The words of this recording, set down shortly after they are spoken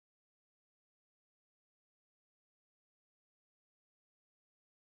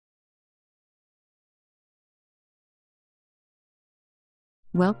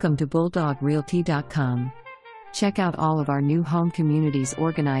Welcome to BulldogRealty.com. Check out all of our new home communities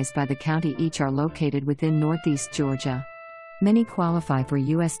organized by the county. Each are located within Northeast Georgia. Many qualify for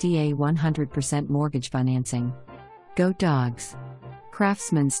USDA 100% mortgage financing. Go Dogs!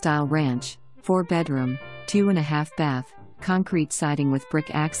 Craftsman Style Ranch, 4-bedroom, 2.5 bath, concrete siding with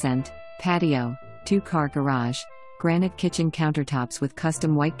brick accent, patio, 2-car garage, granite kitchen countertops with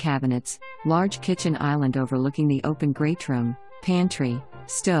custom white cabinets, large kitchen island overlooking the open greatroom, pantry,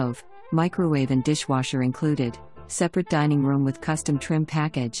 stove, microwave and dishwasher included, separate dining room with custom trim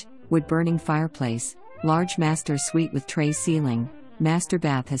package, wood-burning fireplace, large master suite with tray ceiling, master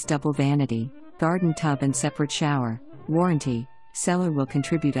bath has double vanity, garden tub and separate shower, warranty, seller will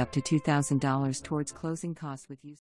contribute up to $2,000 towards closing costs with use.